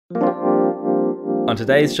On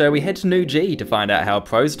today's show, we head to Noojee to find out how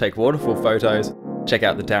pros take waterfall photos, check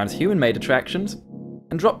out the town's human-made attractions,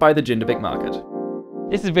 and drop by the Jindivick Market.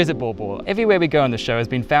 This is Visit Baw Baw. Everywhere we go on the show has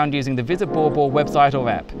been found using the Visit Baw Baw website or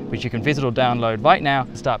app, which you can visit or download right now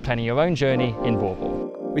to start planning your own journey in Baw Baw.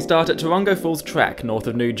 We start at Toorongo Falls Track north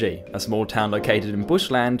of Noojee, a small town located in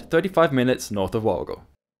bushland 35 minutes north of Warragul.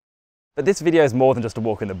 But this video is more than just a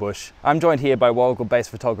walk in the bush. I'm joined here by Warragul-based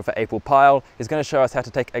photographer April Pyle, who's going to show us how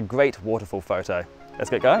to take a great waterfall photo. Let's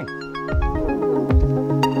get going.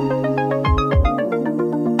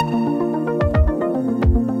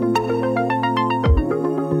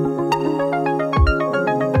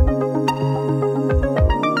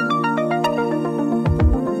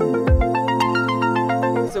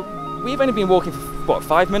 We've only been walking for, what,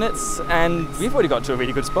 5 minutes, and we've already got to a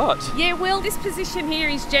really good spot. Yeah, well, this position here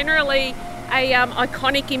is generally a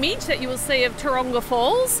iconic image that you will see of Toorongo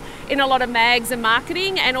Falls in a lot of mags and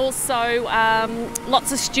marketing, and also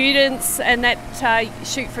lots of students and that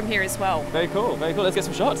shoot from here as well. Very cool, very cool. Let's get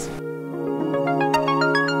some shots.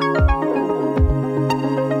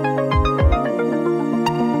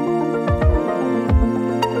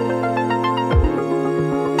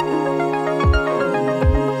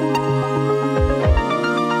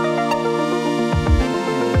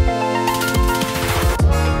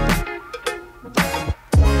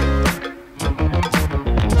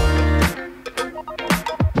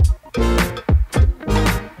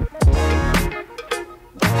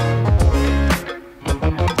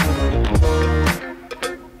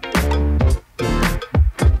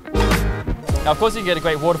 Now, of course, you can get a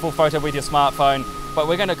great waterfall photo with your smartphone, but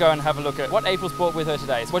we're going to go and have a look at what April's brought with her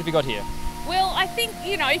today. So what have you got here? Well, I think,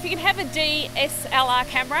 you know, if you can have a DSLR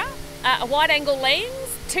camera, a wide-angle lens,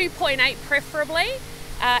 2.8 preferably,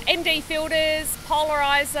 ND filters,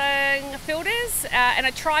 polarizing filters, and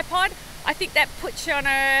a tripod, I think that puts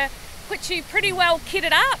you pretty well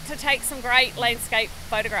kitted up to take some great landscape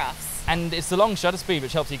photographs. And it's the long shutter speed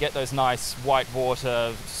which helps you get those nice white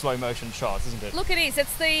water, slow motion shots, isn't it? Look, it is.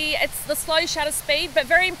 It's the slow shutter speed, but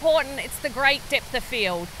very important, it's the great depth of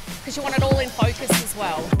field, because you want it all in focus as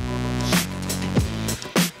well.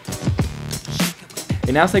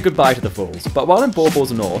 We now say goodbye to the falls, but while in Baw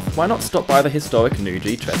Baw's north, why not stop by the historic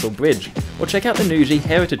Noojee Trestle Bridge, or check out the Noojee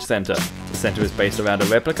Heritage Centre. The centre is based around a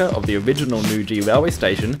replica of the original Noojee railway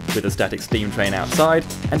station, with a static steam train outside,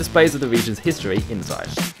 and displays of the region's history inside.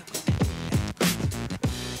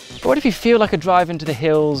 But what if you feel like a drive into the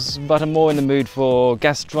hills, but are more in the mood for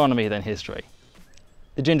gastronomy than history?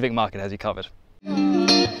 The Jindivick Market has you covered.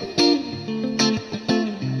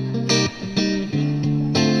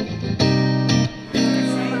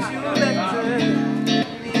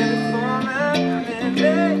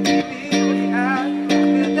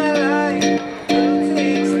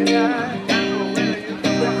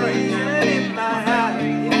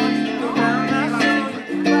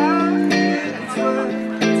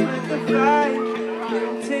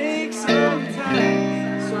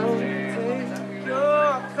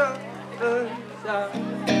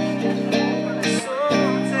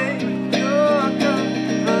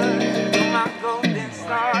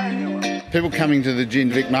 People coming to the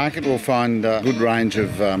Jindivick Market will find a good range of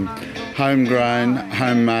homegrown,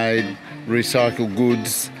 homemade, recycled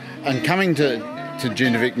goods. And coming to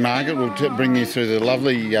Jindivick Market will bring you through the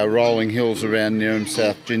lovely rolling hills around Neerim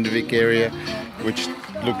South Jindivick area, which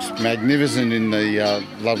looks magnificent in the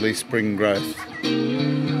lovely spring growth.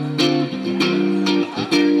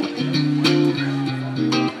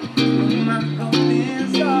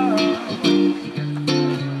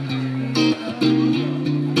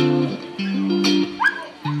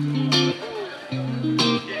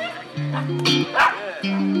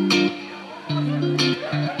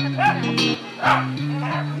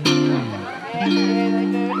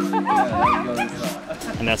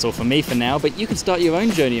 And that's all from me for now, but you can start your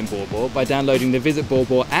own journey in Baw Baw by downloading the Visit Baw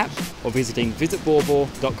Baw app or visiting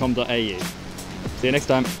visitbawbaw.com.au. See you next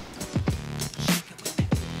time.